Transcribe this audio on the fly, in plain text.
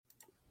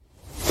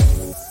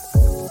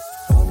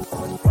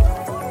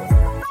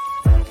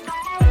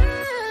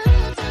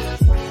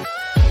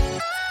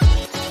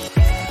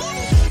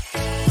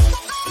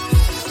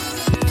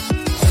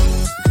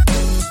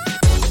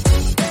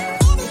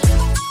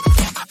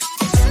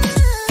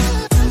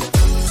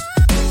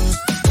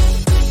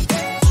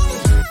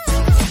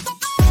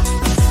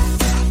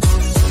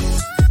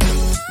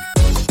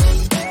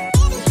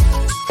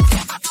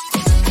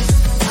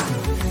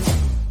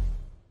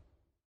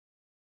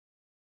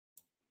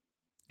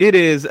It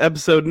is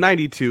episode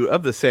 92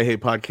 of the Say Hey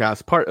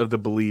podcast, part of the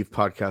Believe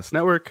Podcast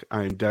Network.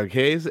 I'm Doug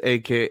Hayes,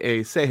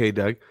 aka Say Hey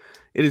Doug.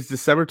 It is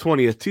December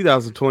 20th,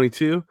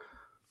 2022.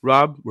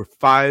 Rob, we're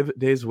 5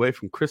 days away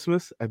from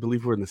Christmas. I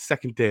believe we're in the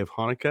second day of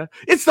Hanukkah.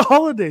 It's the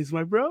holidays,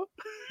 my bro.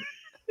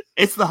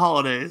 It's the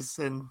holidays,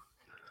 and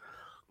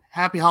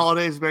happy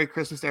holidays, Merry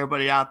Christmas to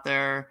everybody out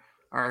there,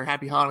 or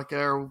Happy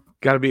Hanukkah.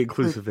 Got to be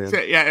inclusive, man.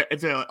 Yeah,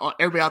 it's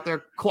everybody out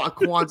there.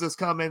 Kwanzaa's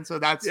coming, so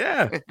that's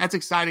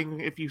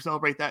exciting if you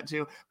celebrate that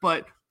too.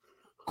 But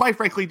quite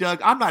frankly, Doug,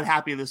 I'm not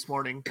happy this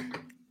morning.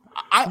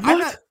 I've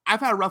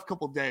had a rough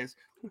couple of days.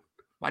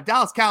 My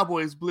Dallas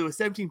Cowboys blew a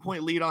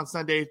 17-point lead on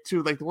Sunday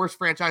to like the worst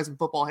franchise in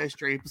football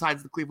history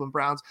besides the Cleveland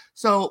Browns.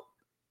 So,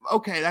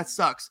 okay, that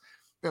sucks.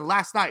 Then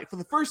last night, for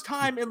the first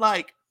time in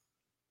like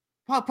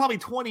probably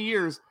 20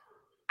 years,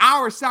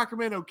 our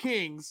Sacramento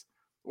Kings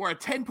were a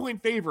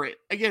 10-point favorite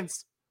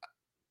against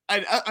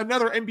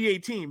another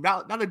NBA team,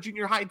 not a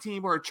junior high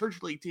team or a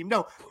church league team.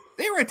 No,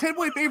 they were a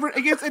 10-point favorite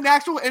against an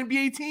actual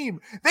NBA team.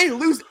 They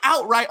lose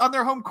outright on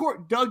their home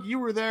court. Doug, you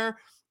were there.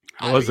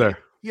 I was there.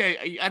 Yeah,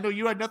 I know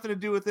you had nothing to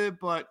do with it,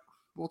 but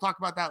we'll talk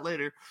about that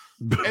later.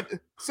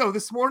 So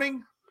this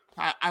morning,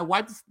 I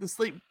wiped the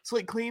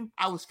slate clean.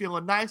 I was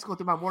feeling nice, going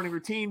through my morning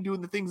routine,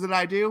 doing the things that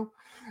I do.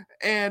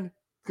 And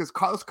because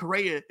Carlos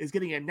Correa is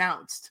getting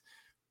announced,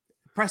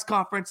 press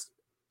conference,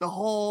 the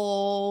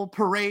whole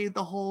parade,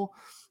 the whole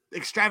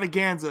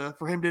extravaganza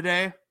for him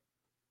today,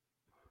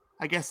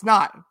 I guess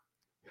not.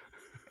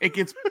 It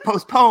gets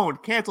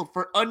postponed, canceled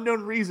for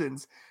unknown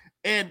reasons.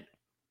 And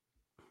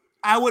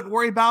I wouldn't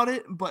worry about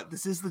it, but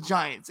this is the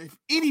Giants. If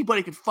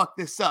anybody could fuck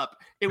this up,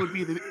 it would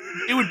be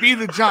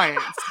the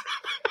Giants.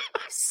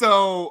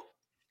 So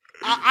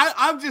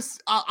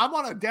I'm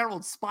on a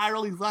downward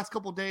spiral these last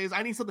couple of days.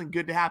 I need something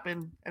good to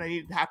happen, and I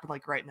need it to happen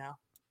like right now.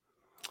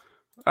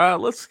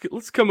 Let's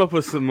come up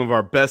with some of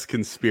our best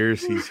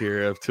conspiracies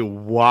here as to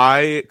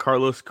why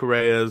Carlos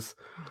Correa's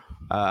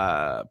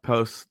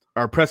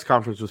press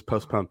conference was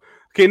postponed.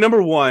 Okay,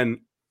 number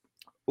one,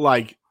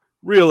 like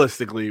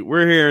realistically,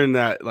 we're hearing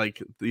that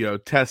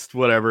test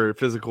whatever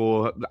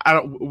physical.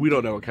 We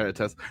don't know what kind of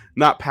test,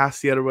 not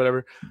passed yet or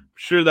whatever. I'm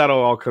sure that'll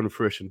all come to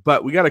fruition,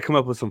 but we got to come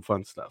up with some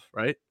fun stuff,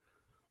 right?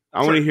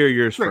 I want to hear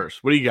yours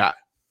first. What do you got?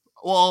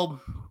 Well,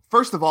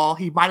 first of all,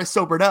 he might have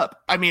sobered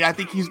up. I mean, I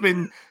think he's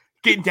been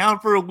getting down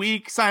for a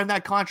week, signing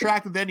that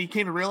contract, and then he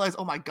came to realize,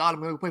 oh my God,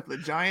 I'm going to play for the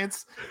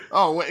Giants.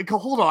 Oh, wait,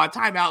 hold on,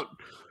 timeout.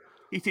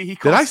 Did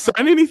I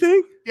sign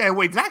anything? Yeah,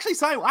 wait, did I actually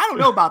sign? I don't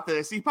know about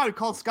this. He probably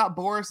called Scott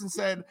Boras and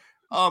said,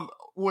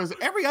 was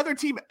every other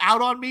team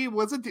out on me?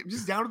 Was it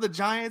just down to the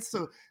Giants?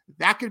 So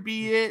that could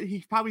be it.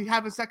 He's probably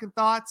having second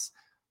thoughts.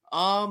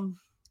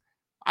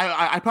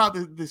 I put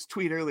out this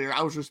tweet earlier.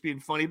 I was just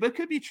being funny, but it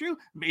could be true.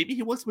 Maybe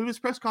he wants to move his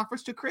press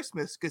conference to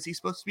Christmas because he's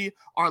supposed to be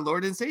our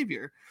Lord and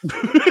Savior.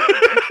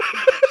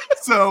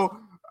 So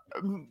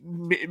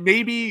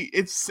maybe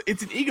it's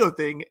an ego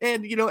thing.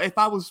 And, if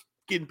I was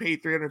getting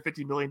paid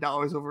 $350 million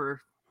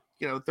over,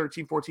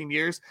 13, 14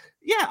 years,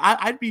 yeah,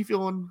 I'd be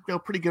feeling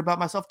pretty good about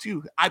myself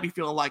too. I'd be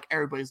feeling like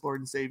everybody's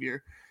Lord and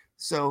Savior.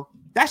 So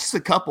that's just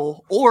a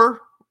couple.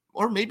 Or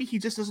maybe he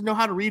just doesn't know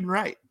how to read and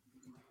write.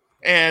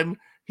 And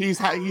he's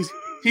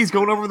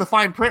going over the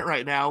fine print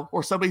right now,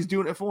 or somebody's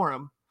doing it for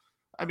him.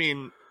 I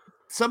mean,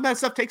 some of that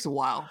stuff takes a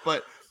while,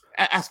 but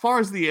as far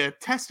as the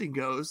testing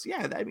goes,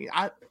 yeah, I mean,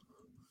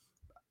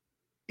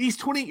 he's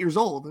 28 years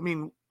old. I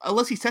mean,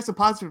 unless he's tested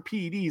positive for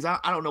PEDs,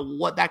 I don't know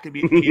what that could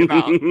be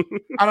about.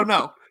 I don't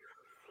know.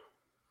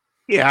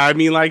 Yeah, I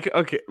mean,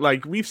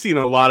 we've seen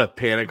a lot of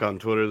panic on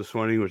Twitter this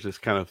morning, which is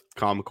kind of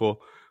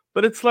comical,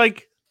 but it's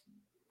like,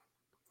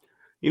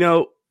 he's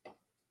gonna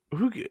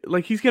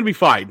be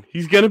fine.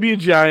 He's gonna be a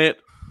Giant.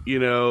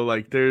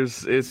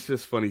 It's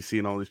just funny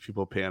seeing all these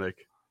people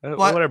panic.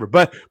 Whatever.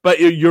 But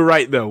you're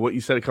right, though. What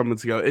you said a couple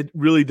minutes ago, it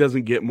really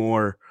doesn't get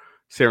more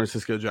San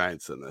Francisco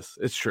Giants than this.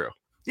 It's true.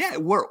 Yeah,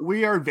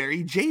 we are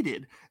very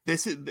jaded.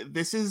 This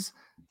is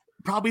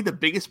probably the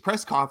biggest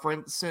press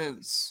conference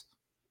since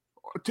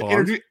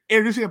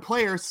introducing a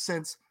player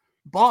since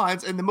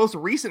Bonds, and the most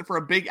recent for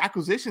a big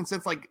acquisition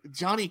since like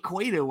Johnny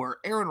Cueto or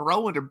Aaron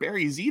Rowand or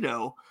Barry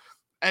Zito.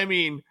 I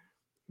mean,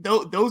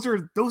 those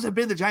have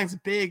been the Giants'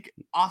 big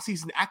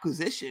offseason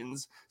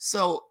acquisitions.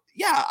 So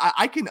yeah,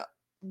 I can.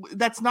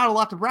 That's not a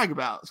lot to brag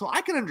about. So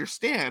I can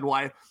understand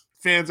why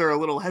fans are a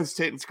little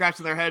hesitant and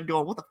scratching their head,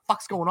 going, "What the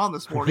fuck's going on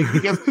this morning?"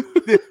 Because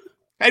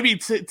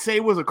say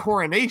it was a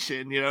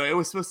coronation. It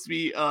was supposed to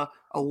be a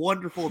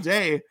wonderful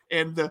day,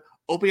 and the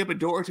opening up a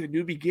door to a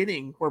new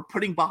beginning. We're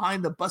putting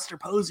behind the Buster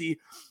Posey,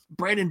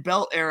 Brandon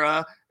Belt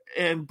era,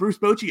 and Bruce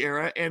Bochy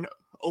era, and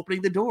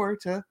opening the door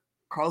to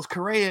Carlos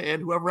Correa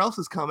and whoever else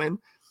is coming.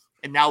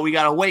 And now we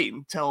gotta wait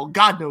until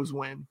God knows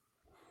when. I'm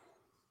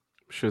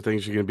sure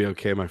things are gonna be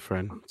okay, my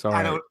friend. It's all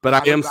right. But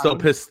I am still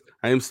pissed.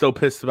 I am still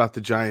pissed about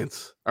the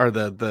Giants or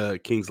the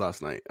Kings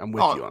last night. I'm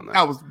with you on that.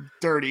 That was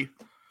dirty.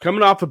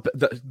 Coming off of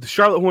the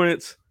Charlotte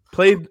Hornets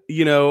played,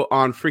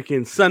 on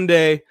freaking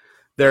Sunday.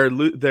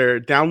 They're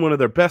down one of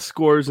their best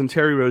scorers in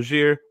Terry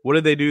Rozier. What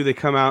did they do? They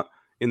come out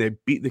and they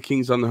beat the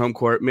Kings on the home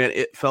court. Man,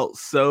 it felt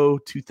so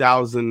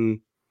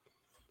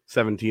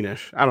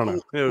 2017-ish. I don't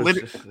know. It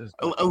was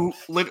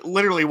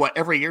literally what,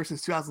 every year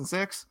since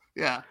 2006?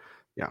 Yeah.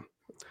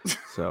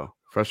 So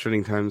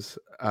frustrating times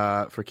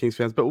for Kings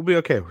fans, but we'll be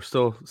okay. We're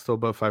still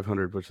above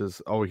 500, which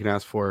is all we can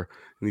ask for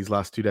in these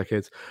last 2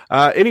 decades.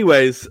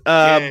 Anyways,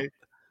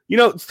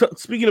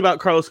 speaking about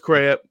Carlos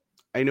Correa,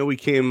 I know we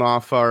came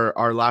off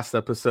our last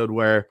episode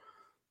where,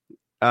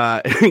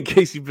 in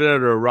case you've been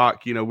under a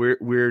rock,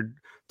 we're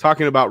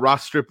talking about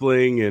Ross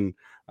Stripling and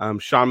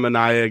Sean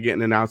Manaea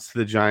getting announced to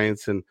the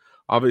Giants, and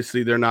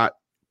obviously they're not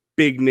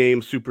big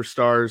name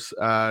superstars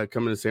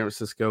coming to San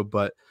Francisco,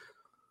 but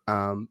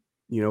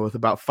with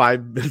about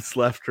 5 minutes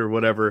left or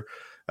whatever,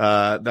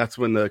 that's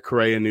when the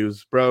Correa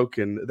news broke,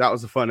 and that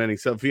was a fun ending.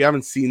 So if you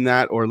haven't seen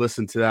that or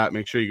listened to that,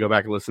 make sure you go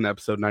back and listen to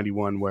episode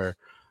 91, where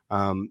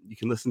you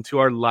can listen to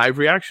our live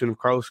reaction of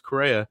Carlos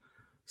Correa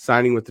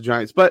signing with the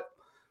Giants. But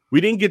we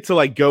didn't get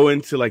to go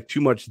into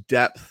too much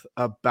depth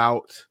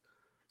about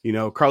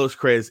Carlos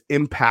Correa's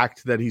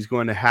impact that he's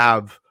going to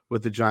have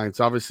with the Giants.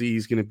 Obviously,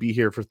 he's going to be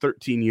here for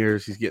 13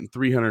 years. He's getting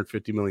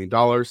 $350 million.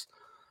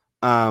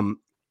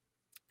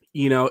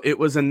 It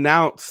was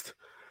announced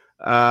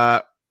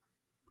at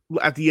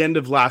the end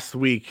of last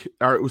week,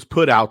 or it was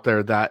put out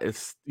there that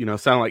it's,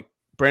 sounded like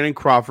Brandon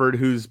Crawford,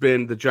 who's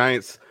been the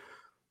Giants'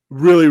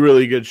 really,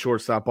 really good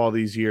shortstop all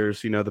these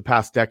years, the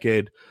past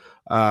decade.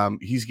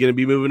 He's going to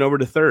be moving over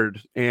to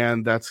third,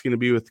 and that's going to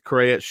be with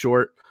Correa at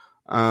short.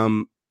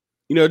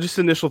 Just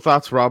initial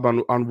thoughts, Rob,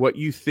 on what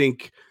you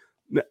think,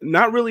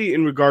 not really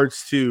in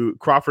regards to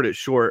Crawford at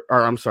short,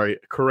 or I'm sorry,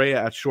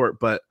 Correa at short,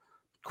 but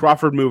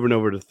Crawford moving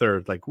over to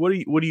third. What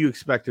are you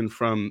expecting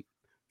from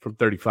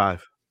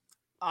 35?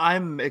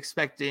 I'm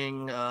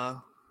expecting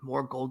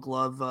more Gold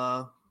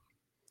Glove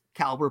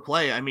caliber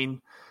play. I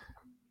mean,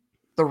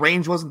 the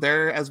range wasn't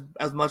there as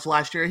much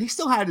last year. He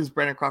still had his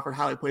Brandon Crawford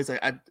how he plays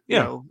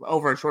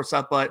over at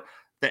shortstop, but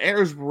the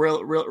errors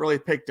really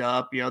picked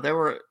up. There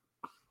were,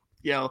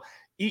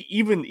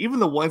 even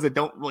the ones that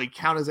don't really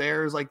count as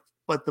errors,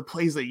 but the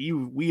plays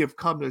that we have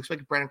come to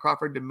expect Brandon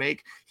Crawford to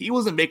make, he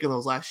wasn't making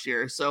those last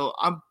year. So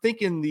I'm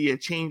thinking the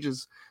change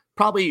is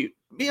probably,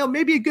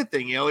 maybe a good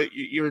thing.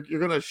 You're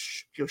going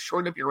to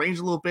shorten up your range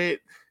a little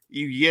bit.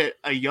 You get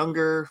a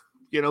younger,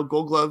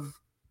 Gold Glove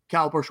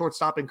caliber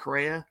shortstop in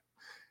Correa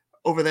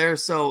over there.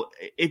 So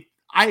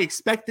I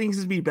expect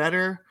things to be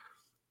better,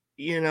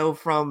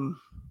 from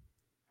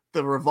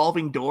the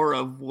revolving door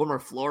of Wilmer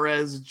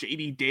Flores,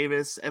 JD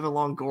Davis, Evan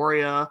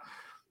Longoria,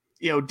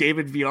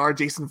 David VR,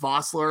 Jason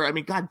Vossler. I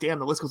mean, goddamn,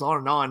 the list goes on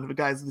and on. The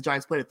guys the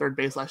Giants played at third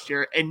base last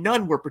year, and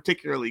none were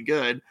particularly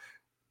good.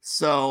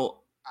 So,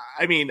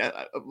 I mean,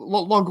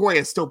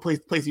 Longoria still plays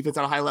defense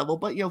at a high level,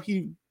 but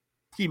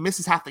he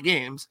misses half the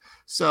games,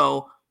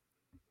 so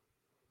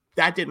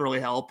that didn't really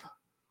help.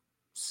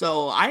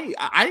 So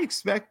I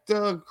expect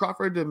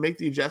Crawford to make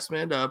the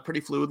adjustment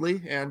pretty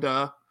fluidly, and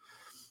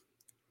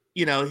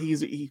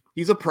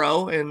he's a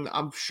pro, and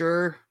I'm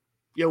sure.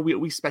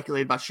 We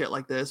speculate about shit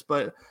like this,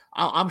 but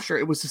I'm sure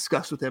it was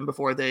discussed with him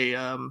before they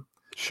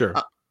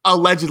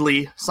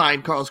allegedly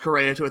signed Carlos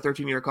Correa to a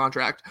 13-year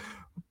contract.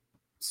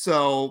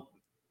 So,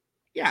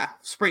 yeah,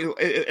 spring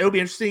it'll be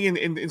interesting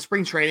in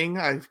spring training.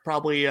 I've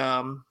probably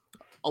a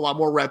lot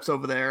more reps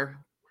over there,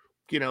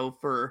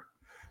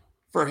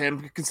 for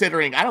him.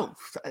 Considering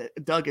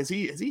Doug, has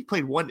he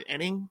played one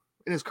inning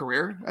in his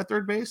career at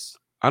third base?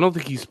 I don't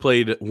think he's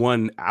played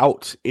one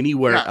out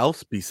anywhere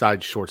else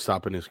besides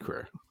shortstop in his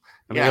career.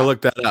 I mean, I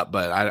looked that up,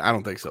 but I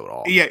don't think so at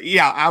all.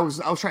 Yeah. I was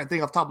trying to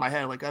think off the top of my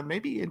head,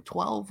 maybe in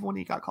 12 when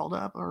he got called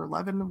up, or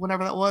 11,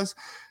 whenever that was.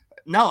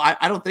 No,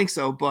 I don't think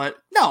so. But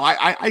no,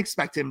 I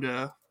expect him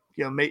to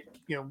make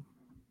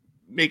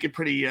it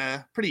pretty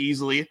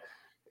easily,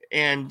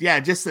 and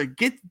just to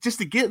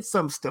get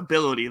some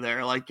stability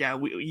there.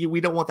 We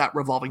don't want that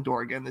revolving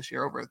door again this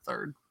year over at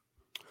third.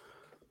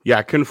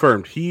 Yeah,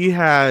 confirmed. He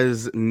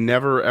has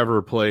never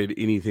ever played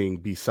anything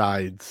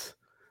besides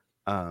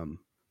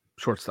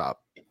shortstop.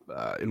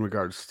 In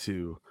regards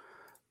to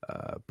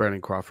Brandon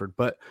Crawford,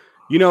 but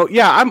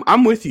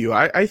I'm with you.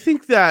 I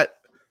think that,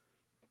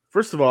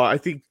 first of all, I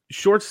think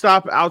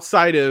shortstop,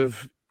 outside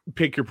of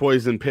pick your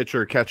poison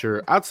pitcher,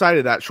 catcher, outside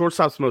of that,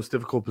 shortstop's the most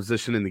difficult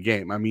position in the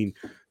game. I mean,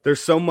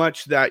 there's so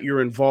much that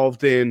you're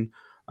involved in.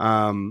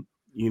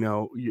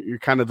 You're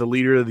kind of the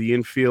leader of the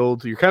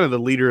infield. You're kind of the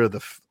leader of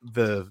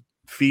the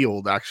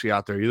field actually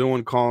out there. You're the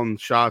one calling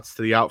shots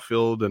to the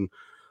outfield, and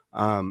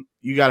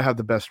you got to have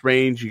the best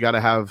range. You got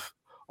to have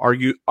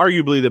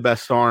arguably the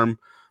best arm,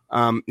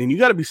 and you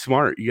got to be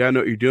smart. You got to know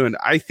what you're doing.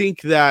 I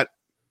think that,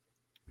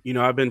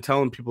 I've been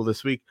telling people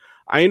this week,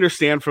 I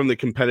understand from the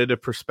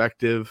competitive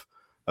perspective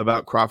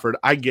about Crawford.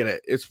 I get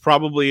it. It's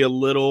probably a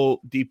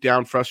little deep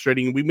down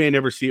frustrating. We may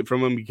never see it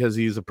from him because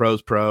he's a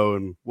pro's pro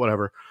and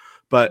whatever.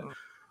 But,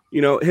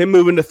 him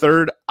moving to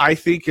third, I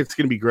think it's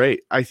going to be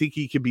great. I think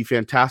he could be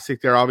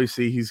fantastic there.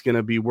 Obviously, he's going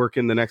to be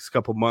working the next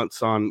couple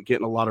months on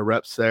getting a lot of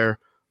reps there.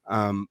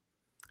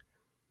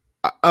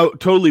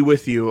 totally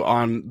with you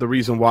on the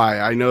reason why.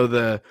 I know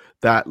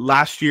that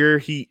last year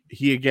he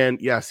again,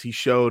 yes, he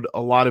showed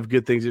a lot of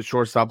good things at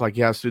shortstop like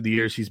he has through the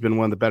years. He's been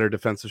one of the better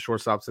defensive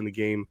shortstops in the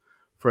game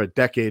for a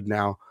decade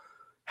now.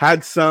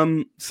 Had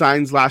some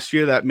signs last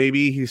year that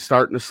maybe he's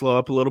starting to slow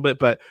up a little bit,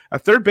 but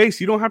at third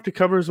base, you don't have to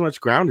cover as much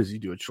ground as you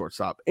do at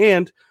shortstop.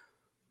 And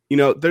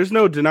there's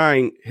no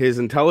denying his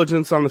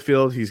intelligence on the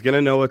field. He's going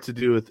to know what to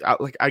do with,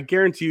 like, I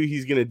guarantee you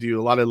he's going to do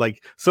a lot of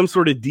like some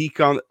sort of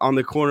deke on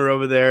the corner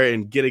over there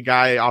and get a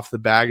guy off the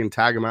bag and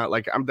tag him out.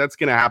 Like that's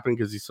going to happen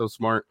because he's so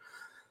smart.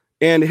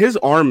 And his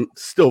arm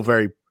still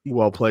very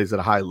well plays at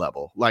a high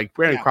level. Like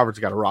Brandon Crawford's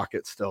got a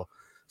rocket still.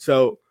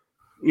 So,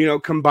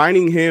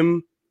 combining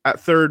him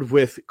at third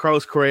with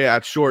Carlos Correa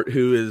at short,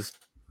 who is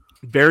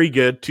very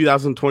good,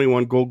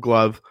 2021 Gold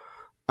Glove.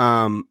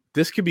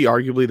 This could be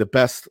arguably the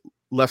best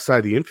left side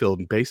of the infield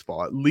in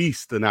baseball, at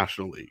least the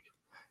National League.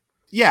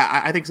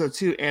 Yeah, I think so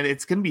too. And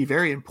it's going to be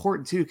very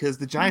important too, because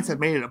the Giants have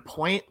made it a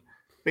point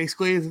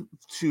basically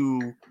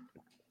to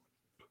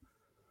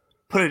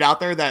put it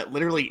out there that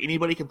literally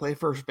anybody can play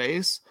first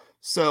base.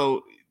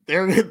 So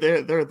they're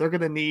going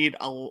to need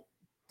a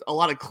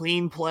lot of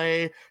clean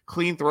play,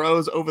 clean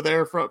throws over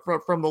there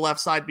from the left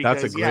side.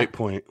 Because, that's a great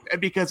point.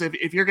 Because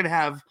if you're going to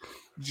have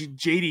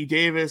JD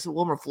Davis,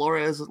 Wilmer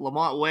Flores,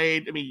 Lamont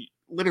Wade, I mean,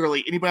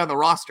 literally anybody on the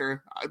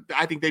roster,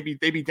 I think they'd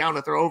be down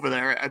to throw over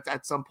there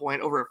at some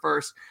point over at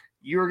first.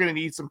 You're going to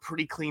need some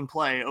pretty clean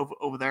play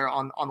over there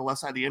on the left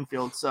side of the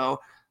infield. So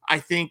I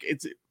think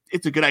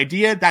it's a good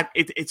idea that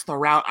it's the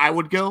route I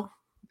would go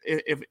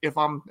if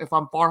I'm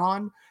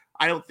Farhan.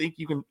 I don't think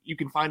you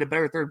can find a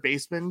better third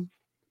baseman,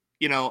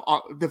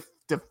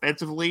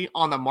 defensively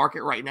on the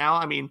market right now.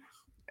 I mean,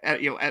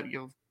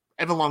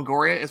 Evan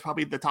Longoria is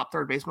probably the top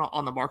third baseman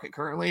on the market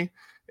currently.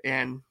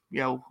 And,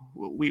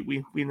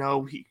 we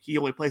know he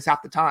only plays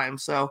half the time.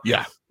 So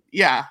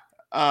yeah.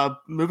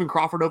 Moving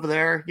Crawford over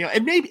there,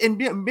 and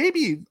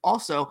maybe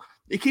also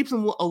it keeps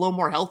him a little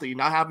more healthy,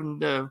 not having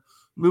to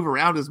move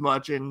around as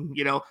much and,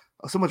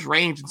 so much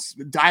range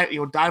and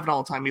diving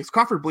all the time, because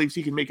Crawford believes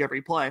he can make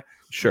every play.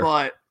 Sure.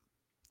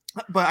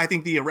 But I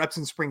think the reps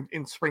in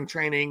spring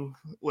training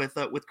with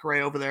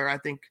Correa over there, I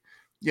think,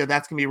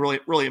 that's going to be really,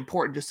 really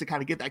important just to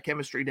kind of get that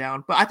chemistry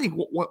down. But I think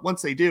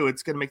once they do,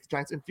 it's going to make the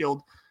Giants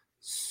infield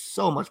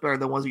so much better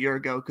than it was a year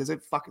ago, because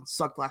it fucking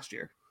sucked last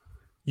year.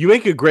 You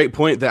make a great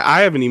point that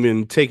I haven't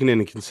even taken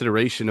into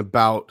consideration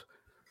about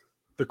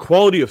the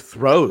quality of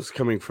throws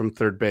coming from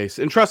third base.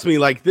 And trust me,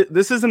 like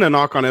this isn't a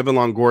knock on Evan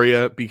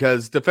Longoria,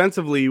 because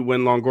defensively,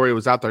 when Longoria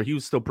was out there, he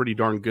was still pretty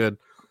darn good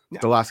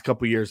the last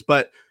couple of years,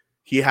 but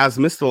he has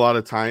missed a lot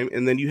of time.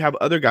 And then you have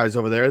other guys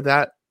over there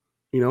that,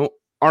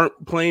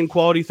 aren't playing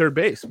quality third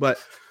base, but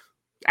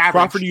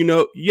average. Crawford,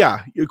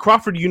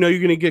 Crawford, you're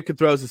going to get good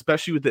throws,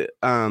 especially with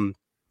the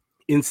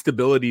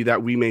instability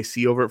that we may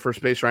see over at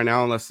first base right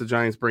now, unless the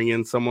Giants bring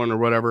in someone or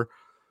whatever.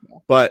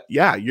 But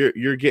yeah,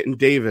 you're getting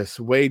Davis,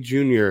 Wade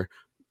Jr.,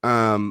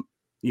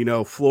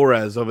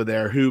 Flores over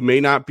there, who may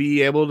not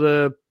be able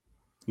to,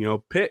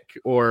 pick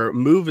or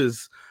move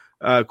as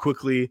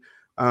quickly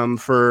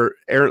for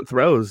errant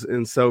throws.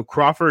 And so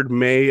Crawford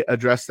may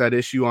address that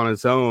issue on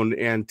his own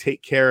and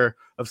take care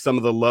of some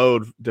of the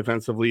load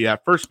defensively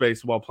at first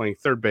base while playing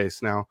third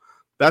base. Now,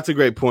 that's a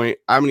great point.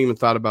 I haven't even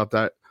thought about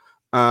that.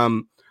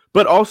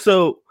 But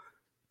also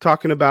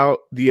talking about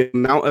the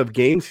amount of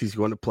games he's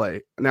going to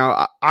play.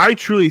 Now, I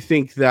truly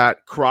think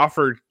that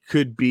Crawford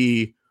could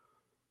be,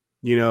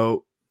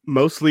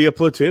 mostly a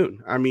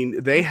platoon. I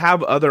mean, they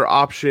have other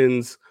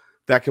options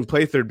that can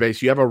play third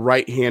base. You have a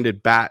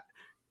right-handed bat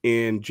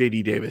in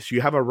JD Davis.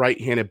 You have a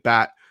right-handed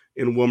bat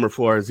in Wilmer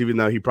Flores, even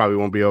though he probably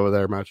won't be over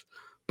there much.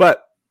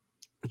 But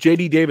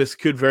JD Davis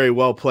could very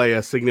well play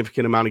a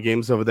significant amount of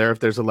games over there if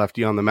there's a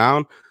lefty on the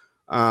mound.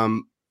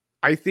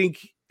 I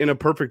think in a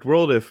perfect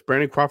world, if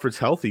Brandon Crawford's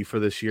healthy for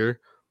this year,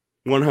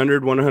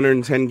 100,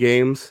 110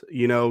 games,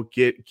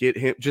 get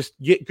him, just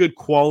get good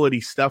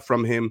quality stuff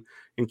from him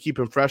and keep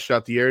him fresh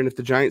out the air. And if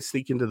the Giants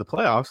sneak into the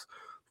playoffs,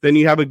 then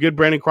you have a good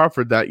Brandon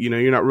Crawford that,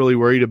 you're not really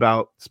worried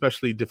about,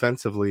 especially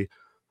defensively.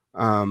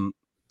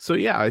 So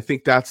yeah, I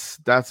think that's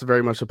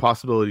very much a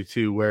possibility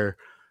too, where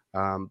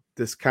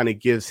this kind of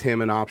gives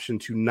him an option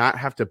to not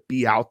have to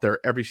be out there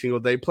every single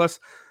day. Plus,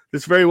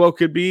 this very well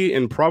could be,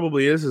 and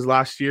probably is, his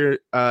last year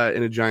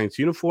in a Giants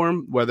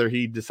uniform, whether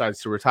he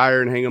decides to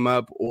retire and hang him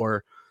up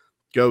or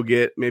go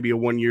get maybe a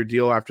 1-year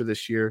deal after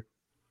this year.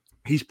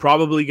 He's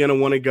probably going to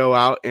want to go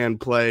out and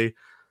play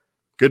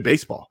good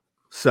baseball.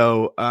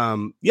 So,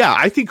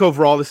 I think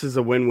overall this is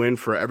a win-win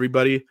for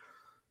everybody.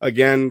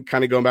 Again,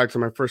 kind of going back to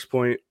my first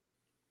point,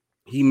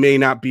 he may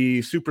not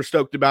be super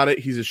stoked about it.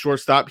 He's a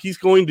shortstop. He's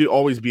going to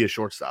always be a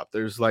shortstop.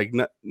 There's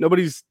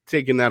nobody's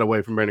taking that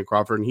away from Brandon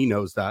Crawford, and he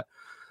knows that.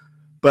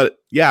 But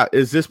yeah,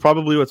 is this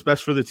probably what's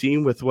best for the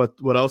team with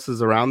what else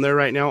is around there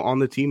right now on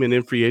the team and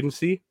in free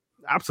agency?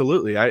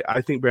 Absolutely.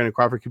 I think Brandon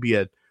Crawford could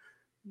be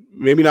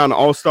maybe not an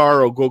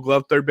all-star or Gold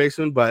Glove third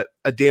baseman, but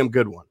a damn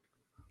good one.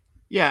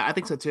 Yeah, I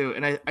think so too.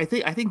 And I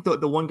think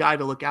the one guy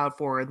to look out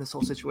for in this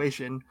whole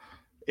situation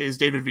is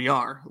David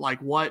VR. Like,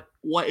 what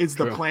is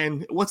the True.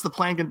 plan? What's the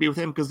plan going to be with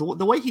him? Because the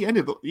way he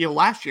ended,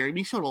 last year,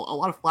 he showed a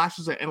lot of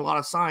flashes and a lot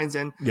of signs.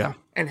 And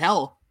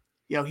hell,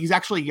 he's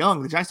actually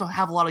young. The Giants don't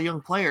have a lot of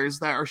young players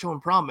that are showing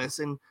promise,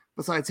 and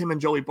besides him and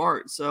Joey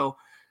Bart. So,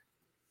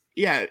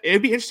 yeah,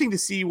 it'd be interesting to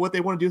see what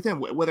they want to do with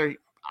him. Whether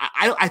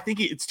I think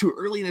it's too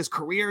early in his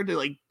career to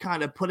like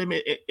kind of put him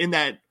in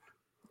that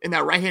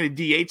right-handed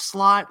DH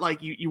slot. Like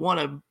you want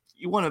to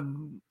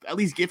at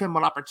least give him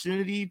an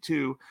opportunity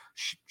to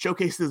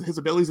showcase his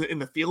abilities in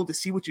the field to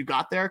see what you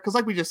got there. Because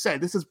like we just said,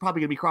 this is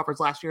probably going to be Crawford's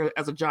last year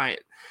as a Giant.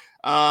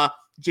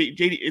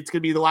 JD, it's going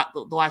to be the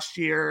last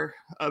year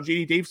of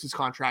JD Davis's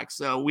contract,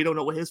 so we don't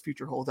know what his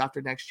future holds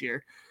after next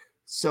year.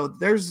 So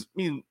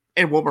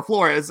and Wilmer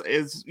Flores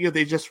is,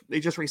 they just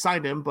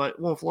re-signed him, but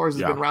Wilmer Flores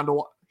has been around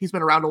he's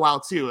been around a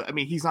while too. I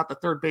mean, he's not the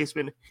third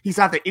baseman. He's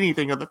not the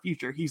anything of the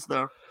future. He's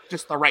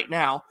just the right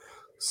now.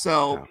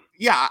 So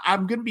yeah,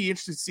 I'm going to be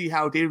interested to see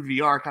how David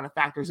VR kind of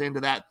factors into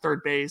that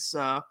third base,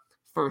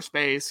 first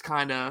base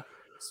kind of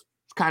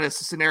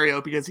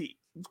scenario, because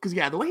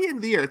the way he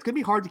ended the year, it's going to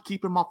be hard to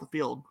keep him off the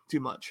field too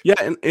much.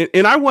 Yeah,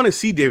 and I want to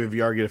see David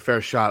VR get a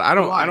fair shot. I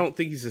don't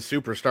think he's a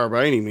superstar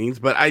by any means,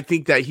 but I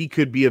think that he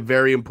could be a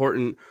very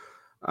important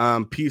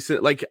piece.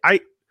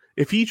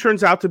 If he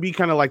turns out to be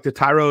kind of like the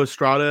Tyro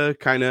Estrada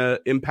kind of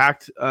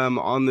impact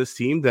on this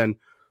team, then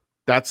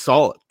that's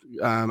solid.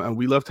 And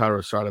we love Tyro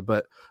Estrada,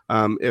 but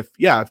if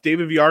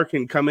David VR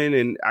can come in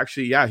and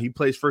actually, he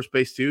plays first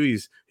base too.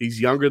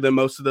 He's younger than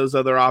most of those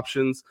other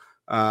options.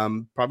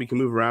 Probably can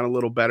move around a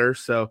little better.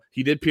 So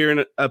he did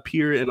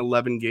appear in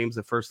 11 games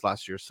at first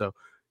last year. So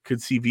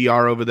could see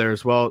VR over there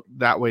as well.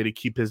 That way to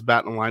keep his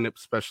bat in the lineup,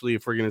 especially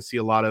if we're going to see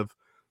a lot of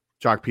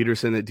Jock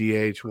Peterson at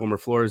DH, Wilmer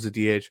Flores at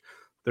DH.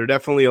 There are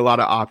definitely a lot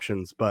of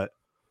options, but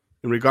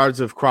in regards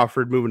of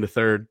Crawford moving to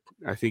third,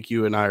 I think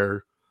you and I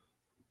are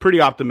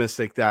pretty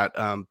optimistic that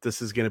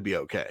this is going to be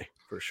okay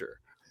for sure.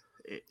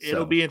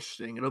 It'll be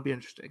interesting.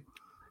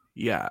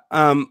 Yeah.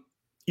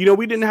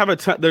 We didn't have a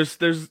ton.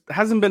 There's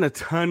hasn't been a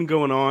ton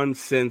going on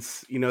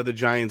since, the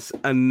Giants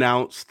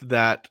announced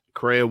that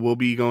Correa will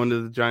be going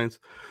to the Giants.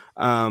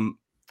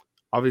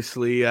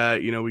 Obviously,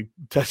 we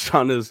touched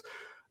on his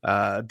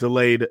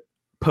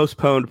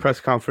postponed press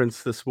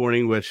conference this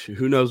morning, which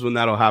who knows when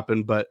that'll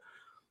happen. But,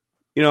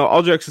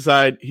 all jokes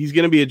aside, he's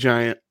going to be a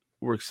Giant.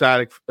 We're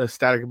ecstatic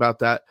about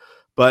that.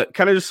 But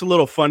kind of just a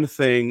little fun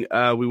thing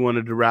we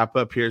wanted to wrap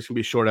up here. It's going to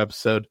be a short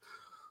episode.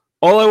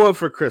 All I want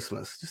for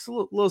Christmas, just a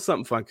little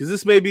something fun, because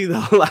this may be the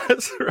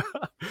last.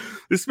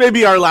 This may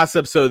be our last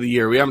episode of the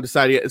year. We haven't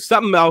decided yet. If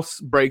something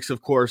else breaks,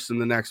 of course, in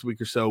the next week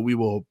or so, we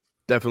will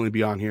definitely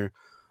be on here.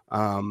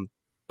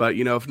 But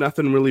if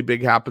nothing really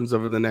big happens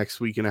over the next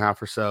week and a half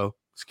or so,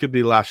 this could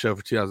be the last show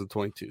for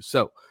 2022.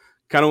 So,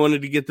 kind of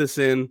wanted to get this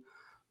in.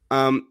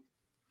 In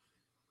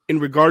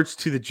regards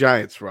to the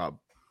Giants, Rob,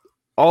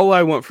 all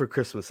I want for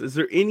Christmas, is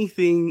there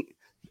anything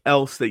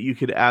else that you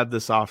could add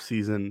this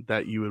offseason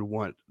that you would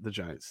want the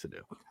Giants to do?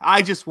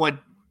 I just want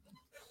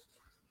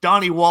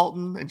Donnie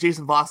Walton and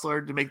Jason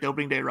Vossler to make the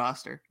opening day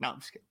roster. No, I'm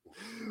just kidding.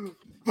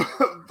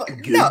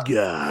 Good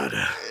God.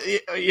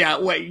 Yeah,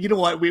 wait, you know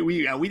what? We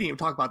didn't even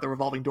talk about the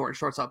revolving door at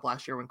shortstop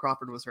last year when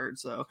Crawford was hurt.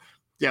 So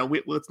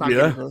let's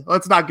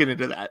not get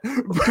into that.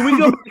 Can we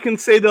go back and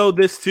say though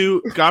this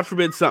too? God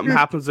forbid something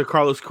happens to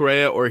Carlos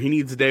Correa or he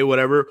needs a day,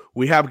 whatever.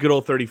 We have good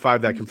old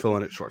 35 that can fill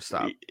in at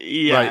shortstop.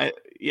 Yeah, right?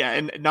 Yeah,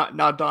 and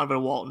not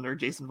Donovan Walton or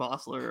Jason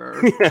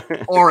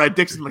Vossler or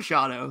Dixon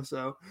Machado.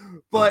 So,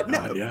 but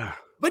no,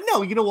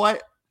 you know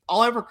what?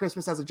 All over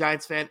Christmas as a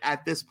Giants fan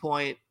at this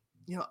point,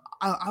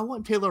 I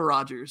want Taylor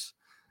Rogers.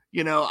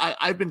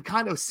 I've been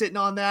kind of sitting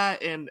on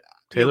that, and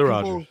Taylor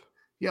Rogers.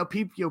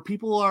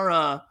 People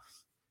are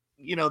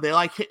they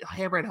like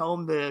hammering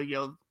home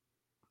the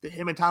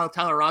him and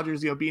Tyler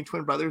Rogers, being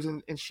twin brothers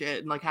and shit,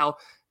 and like how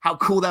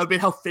cool that would be,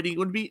 how fitting it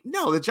would be.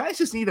 No, the Giants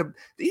just need a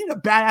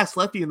badass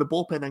lefty in the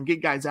bullpen and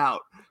get guys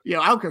out. I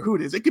don't care who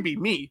it is. It could be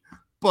me,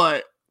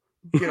 but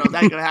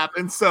that ain't gonna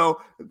happen.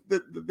 So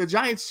the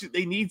Giants,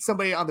 they need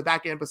somebody on the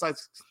back end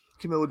besides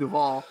Camilo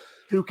Duvall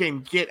who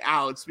can get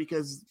outs,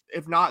 because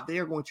if not, they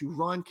are going to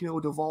run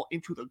Camilo Duvall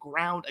into the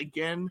ground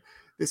again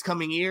this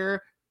coming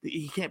year.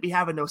 He can't be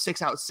having no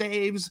 6-out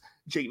saves.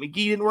 Jake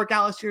McGee didn't work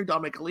out last year.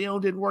 Dominic Leone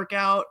didn't work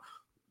out.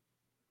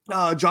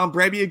 John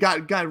Brebbia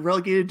got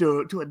relegated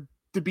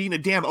to being a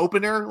damn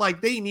opener.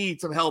 Like, they need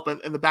some help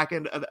in the back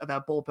end of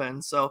that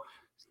bullpen. So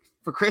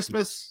for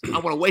Christmas, I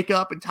want to wake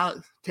up and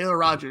Taylor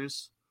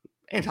Rogers,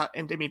 and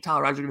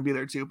Tyler Rogers are going to be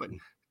there too, but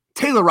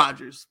Taylor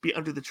Rogers be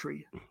under the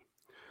tree.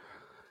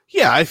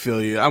 Yeah, I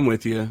feel you. I'm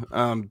with you.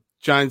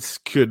 Giants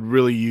could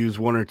really use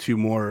one or two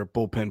more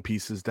bullpen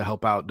pieces to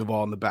help out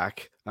Duvall in the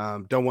back.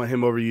 Don't want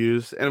him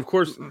overused. And of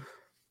course,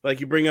 like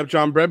you bring up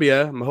John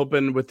Brebbia, I'm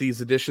hoping with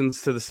these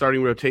additions to the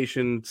starting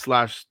rotation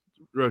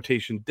 /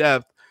 rotation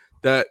depth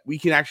that we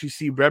can actually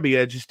see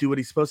Brebbia just do what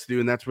he's supposed to do,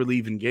 and that's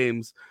relieve in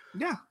games.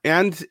 Yeah.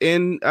 And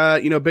in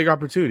big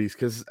opportunities,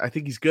 because I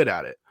think he's good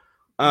at it.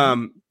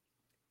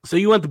 So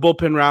you went the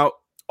bullpen route.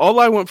 all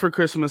I want for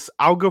Christmas,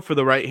 I'll go for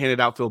the right-handed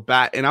outfield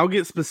bat, and I'll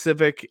get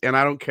specific, and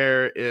I don't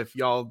care if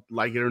y'all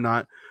like it or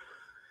not.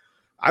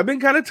 I've been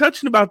kind of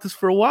touching about this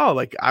for a while.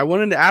 Like, I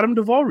want an Adam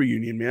Duvall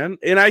reunion, man.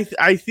 And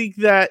I think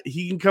that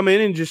he can come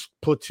in and just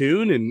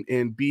platoon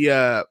and be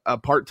a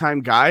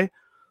part-time guy,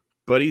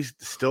 but he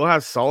still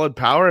has solid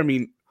power. I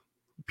mean,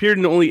 appeared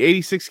in only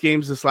 86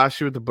 games this last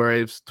year with the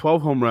Braves,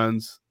 12 home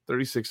runs,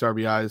 36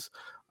 RBIs.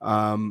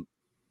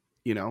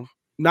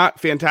 Not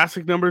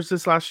fantastic numbers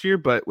this last year,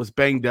 but was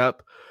banged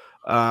up.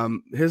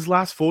 His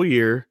last full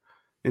year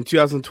in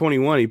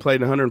 2021, he played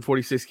in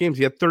 146 games.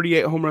 He had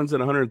 38 home runs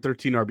and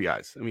 113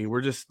 RBIs. I mean,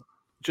 we're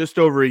just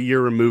over a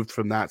year removed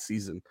from that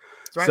season.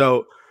 Right.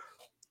 So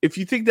if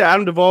you think that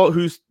Adam Duvall,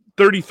 who's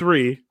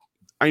 33,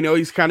 I know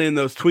he's kind of in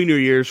those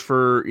tweener years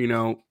for,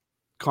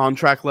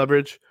 contract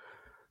leverage,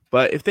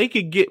 but if they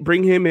could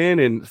bring him in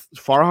and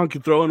Farhan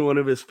could throw in one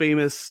of his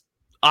famous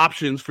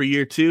options for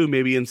year 2,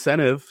 maybe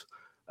incentive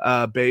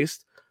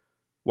based,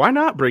 why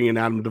not bring in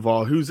Adam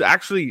Duvall, who's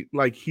actually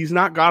he's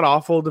not god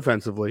awful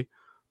defensively.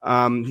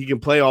 He can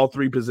play all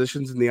 3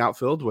 positions in the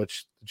outfield,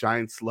 which the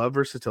Giants love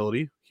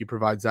versatility. He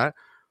provides that.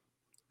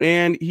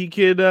 And he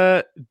could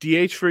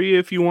DH for you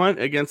if you want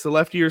against the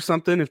lefty or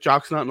something, if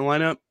Jock's not in the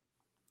lineup,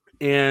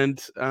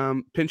 and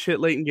pinch hit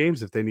late in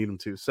games if they need him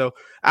to. So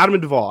Adam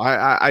Duvall,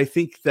 I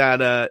think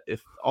that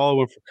if all I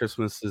want for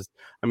Christmas is,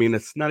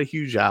 it's not a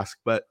huge ask,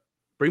 but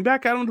bring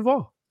back Adam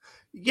Duvall.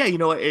 Yeah,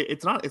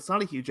 it's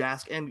not a huge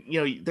ask, and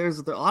there's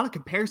a lot of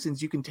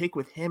comparisons you can take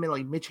with him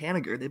and Mitch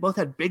Haniger. They both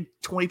had big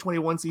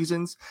 2021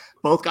 seasons.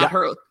 Both got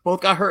hurt. Both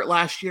got hurt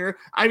last year.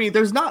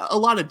 There's not a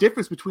lot of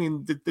difference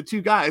between the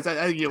two guys.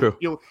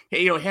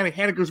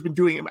 Haniger's been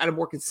doing it at a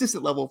more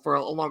consistent level for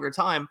a longer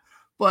time,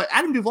 but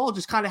Adam Duvall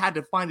just kind of had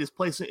to find his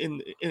place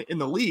in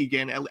the league,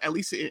 and at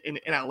least in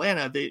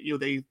Atlanta,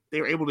 they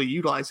were able to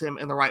utilize him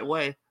in the right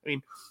way.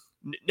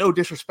 No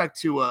disrespect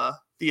to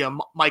the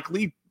Mike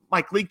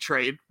Leake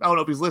trade. I don't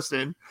know if he's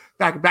listening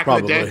back in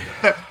the day.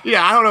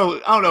 Yeah, I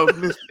don't know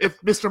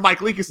if Mr.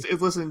 Mike Leake is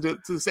listening to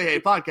the Say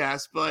Hey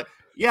podcast, but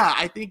yeah,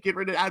 I think getting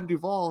rid of Adam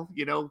Duvall,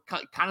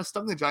 kind of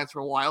stung the Giants for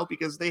a while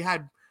because they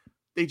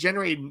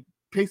generated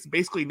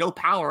basically no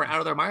power out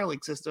of their minor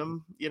league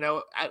system,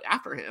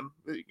 after him.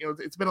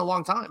 It's been a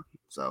long time.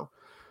 So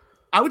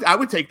I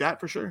would take that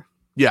for sure.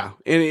 Yeah,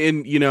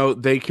 and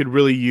they could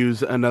really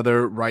use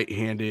another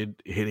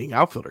right-handed hitting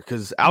outfielder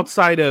because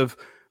outside of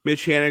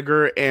Mitch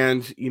Haniger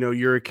and,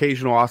 your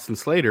occasional Austin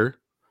Slater,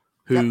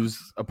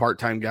 who's a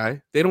part-time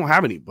guy, they don't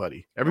have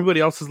anybody.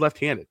 Everybody else is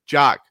left-handed.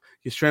 Jock,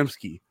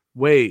 Yastrzemski,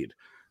 Wade.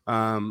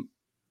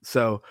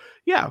 So,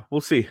 yeah,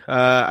 we'll see.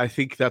 I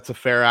think that's a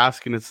fair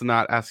ask, and it's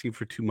not asking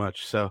for too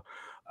much. So,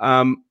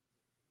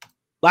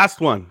 last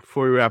one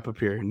before we wrap up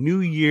here. New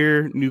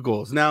year, new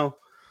goals. Now,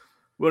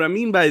 what I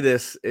mean by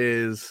this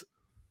is,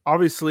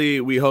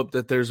 obviously, we hope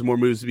that there's more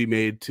moves to be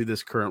made to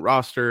this current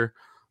roster.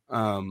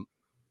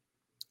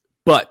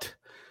 But,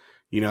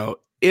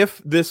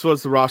 if this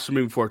was the roster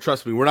moving forward,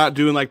 trust me, we're not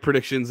doing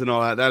predictions and all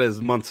that. That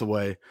is months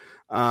away.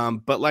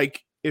 But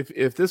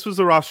if this was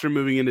the roster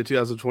moving into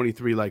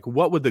 2023,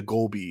 what would the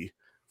goal be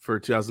for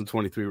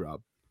 2023,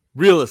 Rob?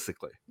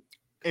 Realistically,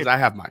 because I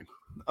have mine.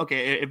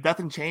 Okay, if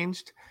nothing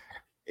changed,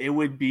 it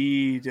would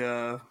be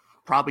to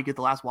probably get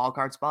the last wild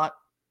card spot.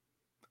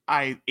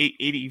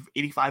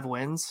 85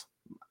 wins.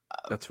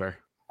 That's fair.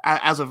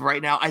 As of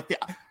right now,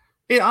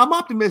 I'm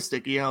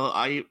optimistic.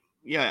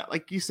 Yeah,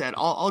 like you said,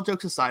 all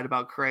jokes aside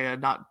about Correa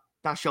not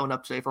showing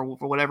up today for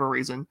whatever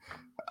reason.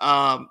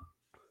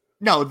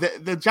 No,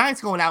 the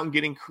Giants going out and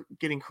getting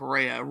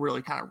Correa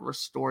really kind of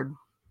restored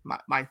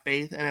my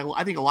faith, and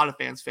I think a lot of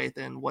fans' faith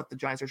in what the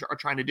Giants are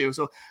trying to do.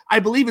 So I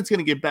believe it's going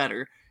to get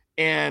better.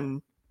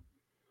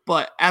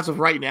 But as of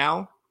right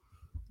now,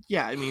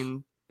 yeah,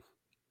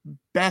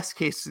 best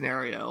case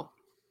scenario,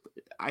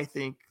 I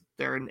think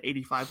they're an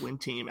 85 win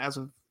team as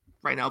of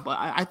right now. But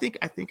I think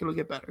it'll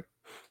get better.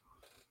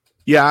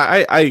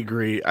 Yeah, I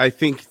agree. I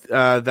think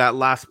that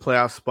last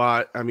playoff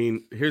spot,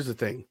 here's the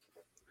thing.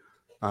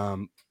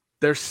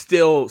 They're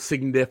still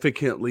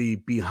significantly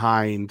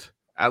behind,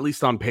 at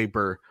least on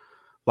paper,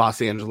 Los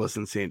Angeles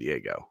and San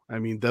Diego.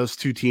 Those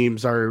two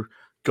teams are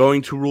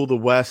going to rule the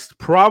West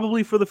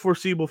probably for the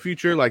foreseeable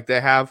future like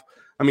they have.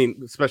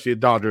 Especially the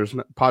Dodgers.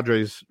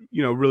 Padres,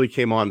 really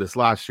came on this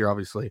last year,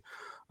 obviously.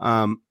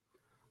 But,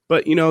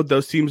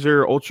 those teams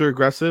are ultra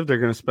aggressive. They're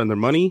going to spend their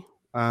money.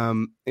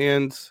 And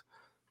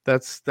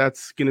that's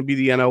going to be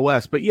the NL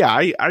West. But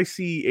yeah, I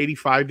see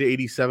 85 to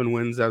 87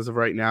 wins as of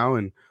right now,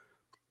 and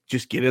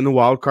just get in the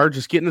wild card,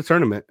 just get in the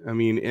tournament.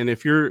 And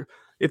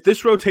if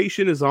this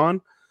rotation is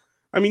on,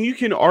 you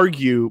can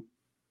argue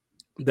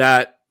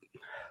that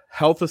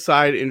health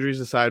aside, injuries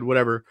aside,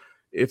 whatever,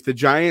 if the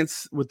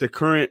Giants with the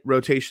current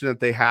rotation that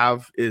they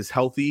have is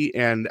healthy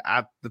and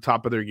at the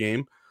top of their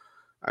game,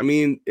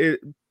 they're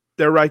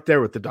right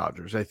there with the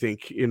Dodgers, I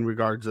think, in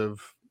regards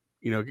of,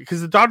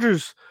 because the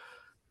Dodgers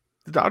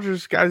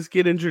guys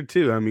get injured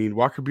too.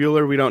 Walker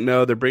Buehler, we don't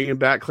know. They're bringing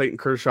back Clayton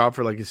Kershaw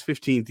for his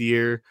 15th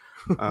year.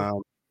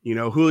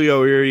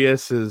 Julio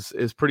Urias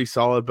is pretty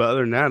solid, but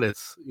other than that,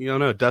 it's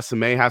Dustin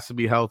May has to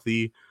be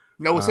healthy.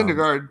 Noah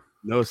Syndergaard.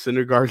 Noah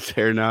Syndergaard's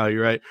there now.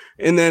 You're right,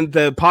 and then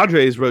the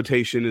Padres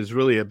rotation is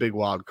really a big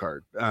wild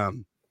card. I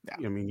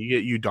mean, you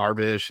get Yu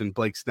Darvish and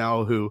Blake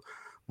Snell, who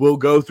will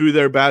go through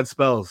their bad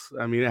spells.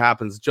 I mean, it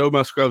happens. Joe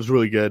Musgrove's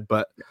really good,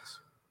 but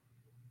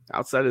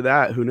outside of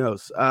that, who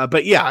knows?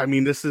 But yeah, I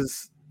mean, this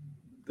is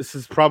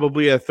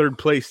probably a third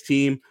place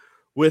team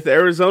with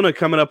Arizona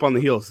coming up on the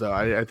heels, though.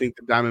 I think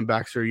the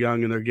Diamondbacks are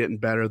young and they're getting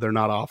better. They're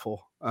not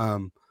awful.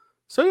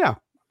 So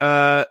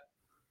yeah,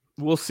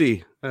 we'll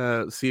see.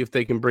 See if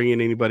they can bring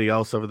in anybody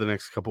else over the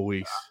next couple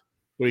weeks.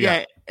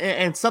 Yeah,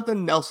 and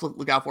something else to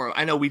look out for.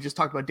 I know we just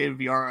talked about David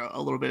Villar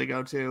a little bit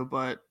ago too,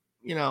 but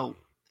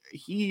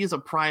he is a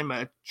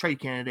prime trade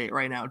candidate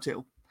right now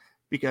too,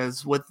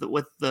 because with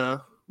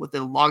the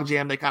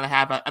logjam they kind of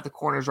have at the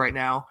corners right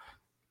now,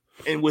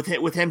 and with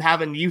him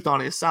having youth on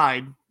his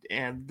side,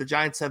 and the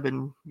Giants have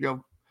been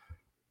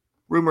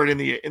rumored in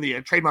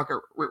the trade market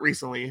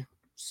recently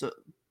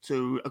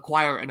to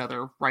acquire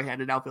another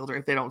right-handed outfielder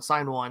if they don't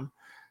sign one.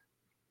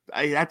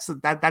 That's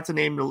a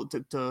name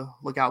to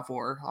look out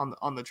for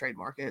on the trade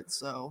market.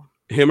 So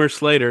him or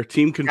Slater,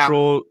 team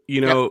control,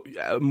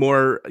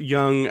 more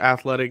young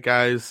athletic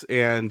guys,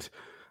 and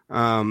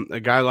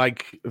a guy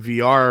like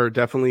VR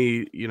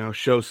definitely,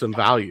 shows some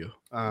value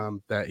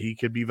that he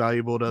could be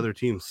valuable to other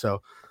teams.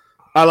 So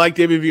I like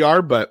David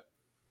VR, but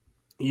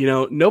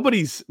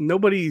nobody's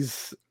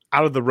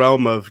out of the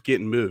realm of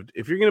getting moved.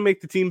 If you're going to make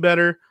the team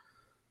better,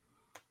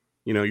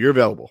 you're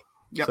available.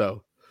 Yep.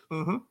 So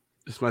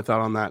just my thought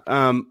on that.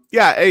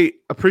 Hey,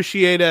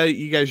 appreciate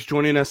you guys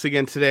joining us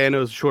again today. I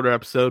know it's a shorter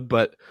episode,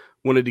 but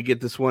wanted to get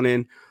this one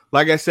in.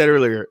 Like I said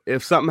earlier,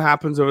 if something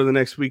happens over the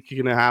next week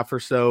and a half or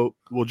so,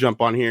 we'll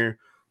jump on here,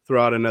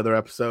 throw out another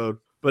episode.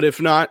 But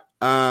if not,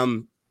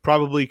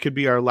 probably could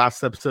be our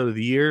last episode of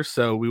the year.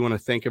 So we want to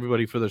thank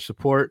everybody for their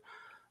support.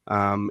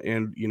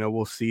 And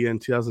we'll see you in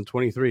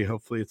 2023.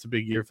 Hopefully it's a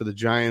big year for the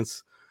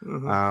Giants. If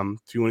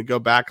you want to go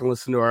back and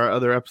listen to our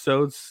other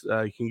episodes,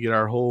 you can get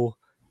our whole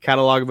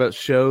catalog of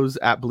shows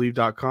at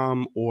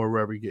Believe.com or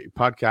wherever you get your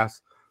podcasts.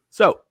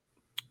 So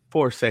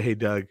for Say Hey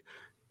Doug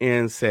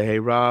and Say Hey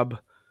Rob,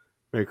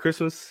 Merry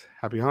Christmas,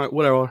 Happy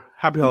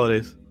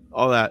Holidays,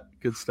 all that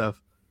good stuff.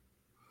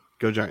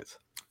 Go Giants.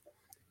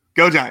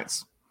 Go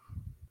Giants.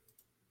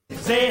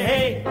 Say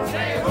hey,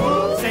 say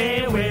who,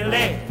 say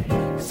Willie,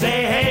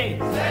 say hey,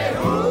 say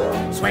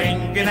who,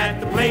 swinging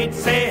at the plate,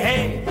 say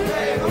hey,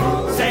 say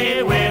who,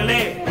 say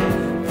Willie,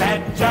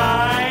 that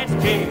Giants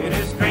kid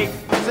is great,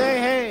 say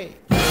hey.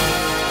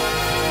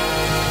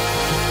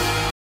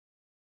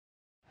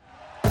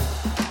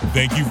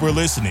 Thank you for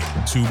listening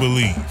to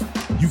Believe.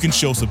 You can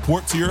show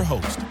support to your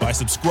host by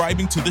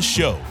subscribing to the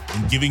show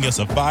and giving us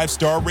a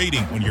 5-star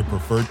rating on your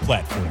preferred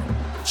platform.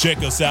 Check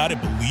us out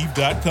at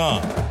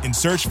Believe.com and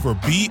search for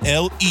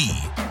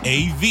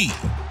BLEAV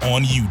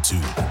on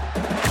YouTube.